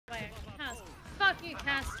you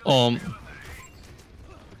cast?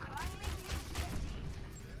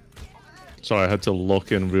 Sorry, I had to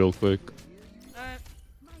lock in real quick. Alright.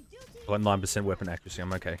 I got 9% weapon accuracy.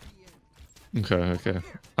 I'm okay. Okay.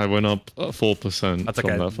 I went up 4% That's from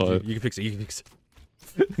okay. that fight. You can fix it. You can fix it.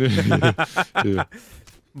 Yeah.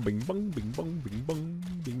 Bing bong, bing bong, bing bong,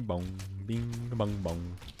 bing bong, bing bong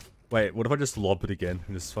bong. Wait, what if I just lob it again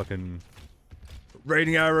and just fucking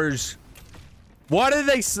raining arrows? Why did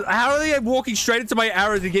they? How are they walking straight into my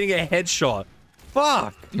arrows and getting a headshot?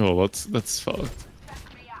 Fuck! Oh, that's fucked.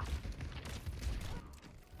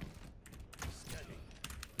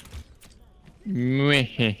 Hey,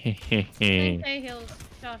 heals.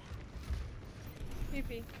 Shot.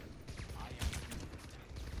 PP.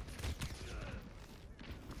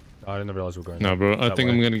 I didn't realize we were going. No, bro. I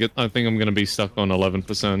think way. I'm gonna be stuck on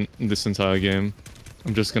 11% this entire game.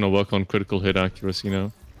 I'm just gonna work on critical hit accuracy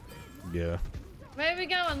now. Yeah. Where are we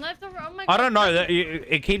going? Left or right? Oh my God. I don't know.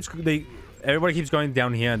 It keeps everybody keeps going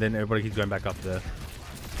down here, and then everybody keeps going back up there.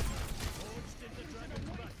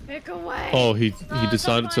 Pick away. Oh, he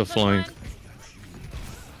decided to flank.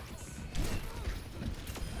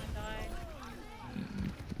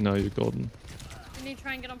 No, you're golden. Can you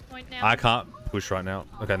try and get on point now? I can't push right now.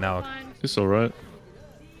 Okay, now. It's alright.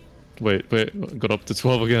 Wait. Got up to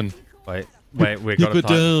 12 again. Wait. We Keep got it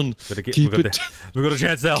down. We got a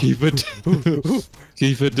chance now. Keep it.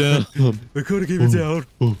 Keep it down. We gotta keep it down.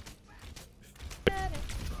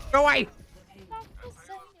 Go away.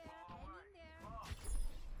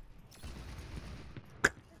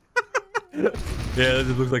 Yeah,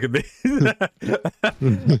 this looks like a bit.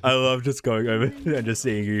 I love just going over and just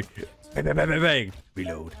seeing you. Bang, bang, bang, bang, bang.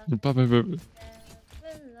 Reload.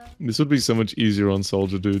 This would be so much easier on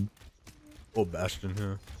Soldier, dude. Or Bastion,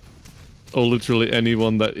 yeah. Or literally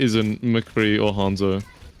anyone that isn't McCree or Hanzo.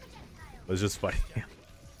 It's just funny.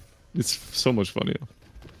 It's so much funnier.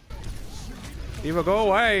 Diva, go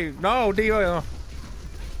away! No, Diva!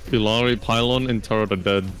 Pilari, Pylon, and Turret are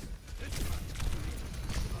dead.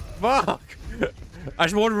 Fuck! I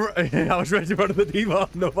was ready to run to the Diva.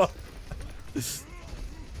 No fuck.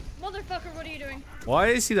 Motherfucker, what are you doing? Why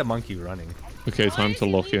is he the monkey running? Okay, time to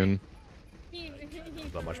lock in.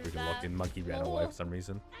 Not much we can lock in. Monkey ran away for some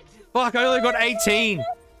reason. Fuck, I only got 18!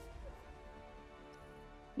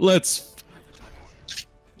 Let's...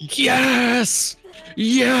 Yes!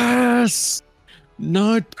 Yes!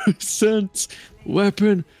 9%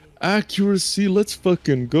 weapon accuracy. Let's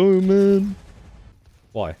fucking go, man.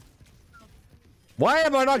 Why? Why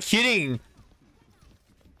am I not hitting?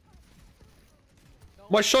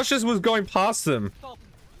 My shot just was going past them. Stop.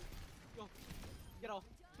 Go. Get off,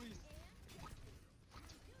 please.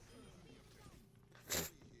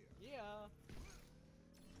 Yeah.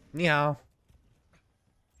 Meow.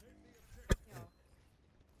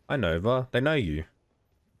 I know, Nova. They know you.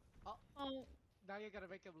 Oh, now you gotta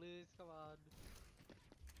make him lose. Come on.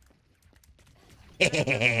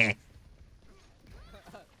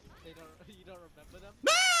 You don't remember them?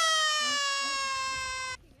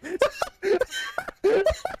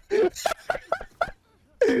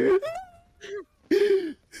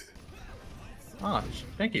 Ah,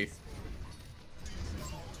 thank you.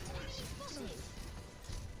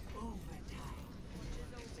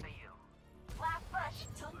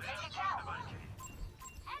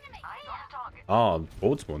 Oh,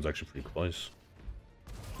 board spawn's actually pretty close.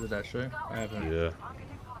 Is it actually? I haven't. Yeah.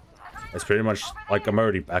 It's pretty much like I'm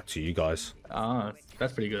already back to you guys. Ah,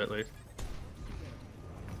 that's pretty good at least.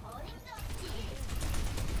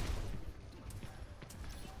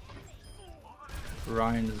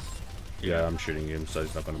 Ryan's. Yeah, I'm shooting him, so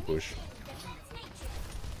he's not gonna push.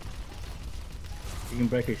 You can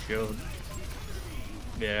break his shield.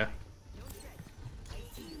 Yeah.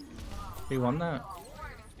 He won that.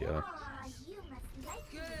 Yeah.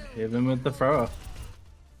 Hit him with the thrower.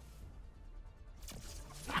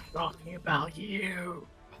 I'm talking about you.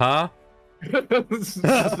 Huh? What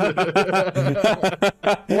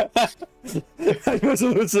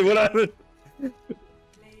happened?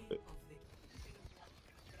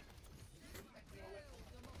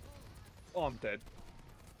 Oh, I'm dead.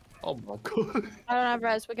 Oh my god. I don't have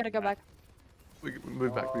res. We gotta go back. We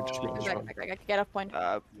move back. We just run. Back. Get off point.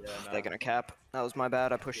 They're gonna cap. That was my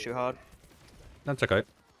bad. I pushed too hard. That's okay.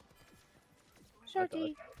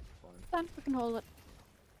 Shorty. Fine, we can hold it.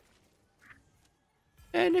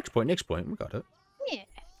 Yeah, next point. We got it. Yeah.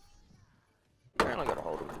 I only gotta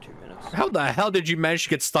hold him for 2 minutes. How the hell did you manage to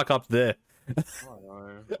get stuck up there?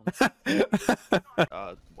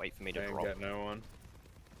 Wait for me to drop. Get no one.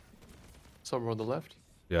 Somewhere on the left.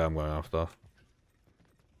 Yeah, I'm going after.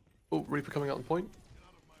 Oh, Reaper coming out on point.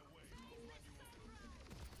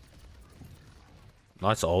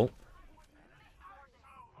 Nice ult.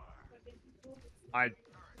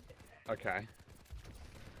 Okay.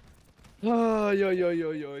 Oh,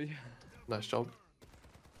 yo. Nice job.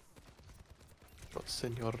 Got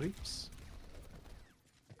Senor Reeps.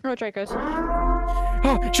 Oh, Dracos.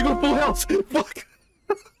 Oh, she got full health! Fuck!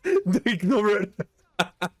 Ignore it.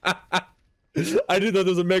 I didn't know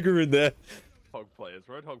there was a mega in there.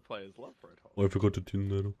 Roadhog players love Roadhog. Oh, I forgot to tune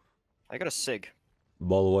that. I got a Sig.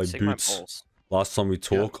 By the way, Sig my Boots, balls. last time we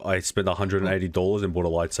talked, I spent $180 and bought a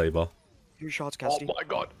lightsaber. Your shots, Oh Cassidy. my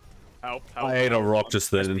god. Help. I ate a rock just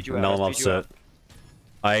then, and now I'm upset.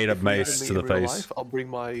 I ate a mace to the face. Life, I'll bring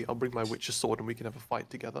my Witcher sword and we can have a fight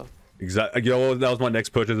together. Exactly. You know what? That was my next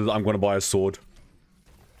purchase. Is I'm going to buy a sword.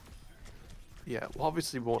 Yeah, well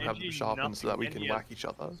obviously we won't have them sharpened so that we can whack each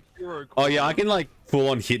other. Oh yeah, I can like full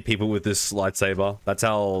on hit people with this lightsaber. That's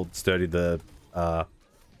how sturdy the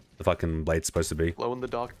fucking blade's supposed to be. Glow in the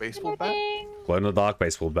dark baseball bat? Glow in the dark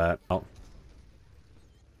baseball bat. Oh.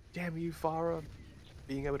 Damn you, Farah.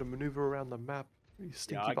 Being able to maneuver around the map. You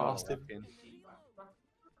stinky bastard.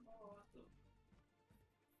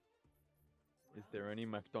 Is there any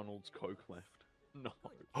McDonald's Coke left? No.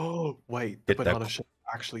 Oh wait, the banana shake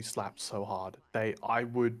actually slaps so hard.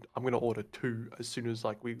 I'm gonna order 2 as soon as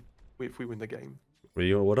like if we win the game. Will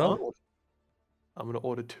you order? I'm gonna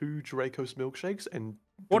order 2 Dracos milkshakes and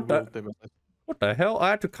What the hell? I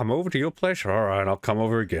had to come over to your place. All right, I'll come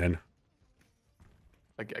over again.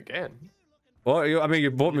 Again? Well, I mean,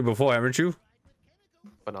 you bought me before, haven't you?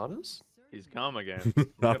 Bananas? He's come again. He's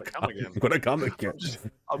gonna come again. I'm gonna come again.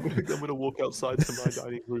 I'm gonna walk outside to my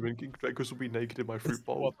dining room and King Dracos will be naked in my fruit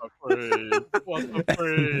bowl. What the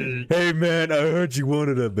freak? Hey man, I heard you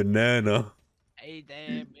wanted a banana. Hey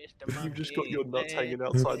there, Mr. Monkey. You've just got your nuts hanging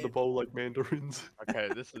outside the bowl like mandarins. Okay,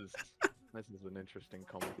 this is an interesting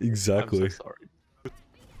comment. Exactly. I'm so sorry.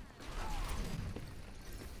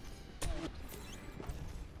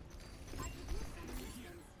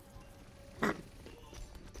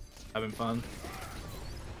 Having fun.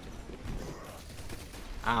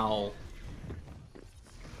 Ow.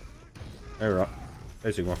 Hey, right.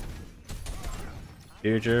 Hey, Sigma.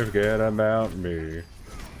 Did you forget about me?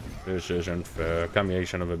 This isn't fair.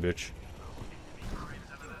 Combination of a bitch.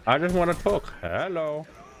 I just want to talk. Hello.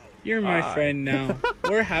 You're my friend now.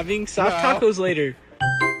 We're having soft tacos later.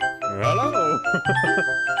 Hello.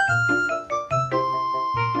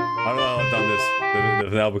 I don't know how I've done this.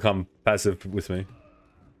 They've now become passive with me.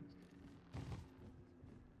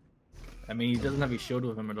 I mean, he doesn't have his shield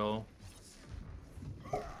with him at all.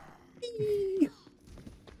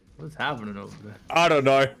 What's happening over there? I don't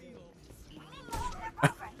know.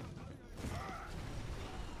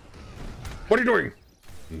 What are you doing?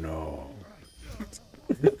 No.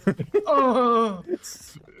 Oh!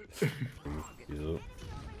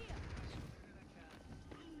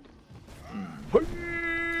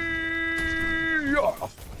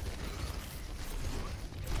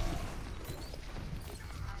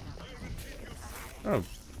 Oh,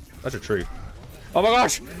 that's a tree. Oh my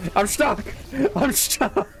gosh! I'm stuck! I'm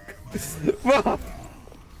stuck! Fuck!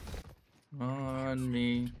 On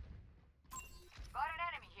me.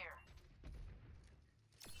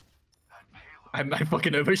 I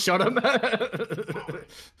fucking overshot him.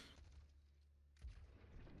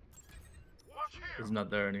 He's not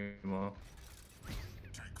there anymore.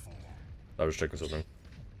 I was checking something.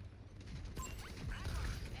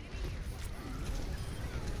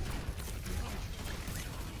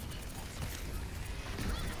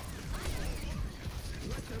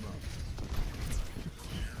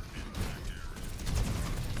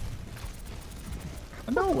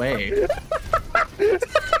 No way.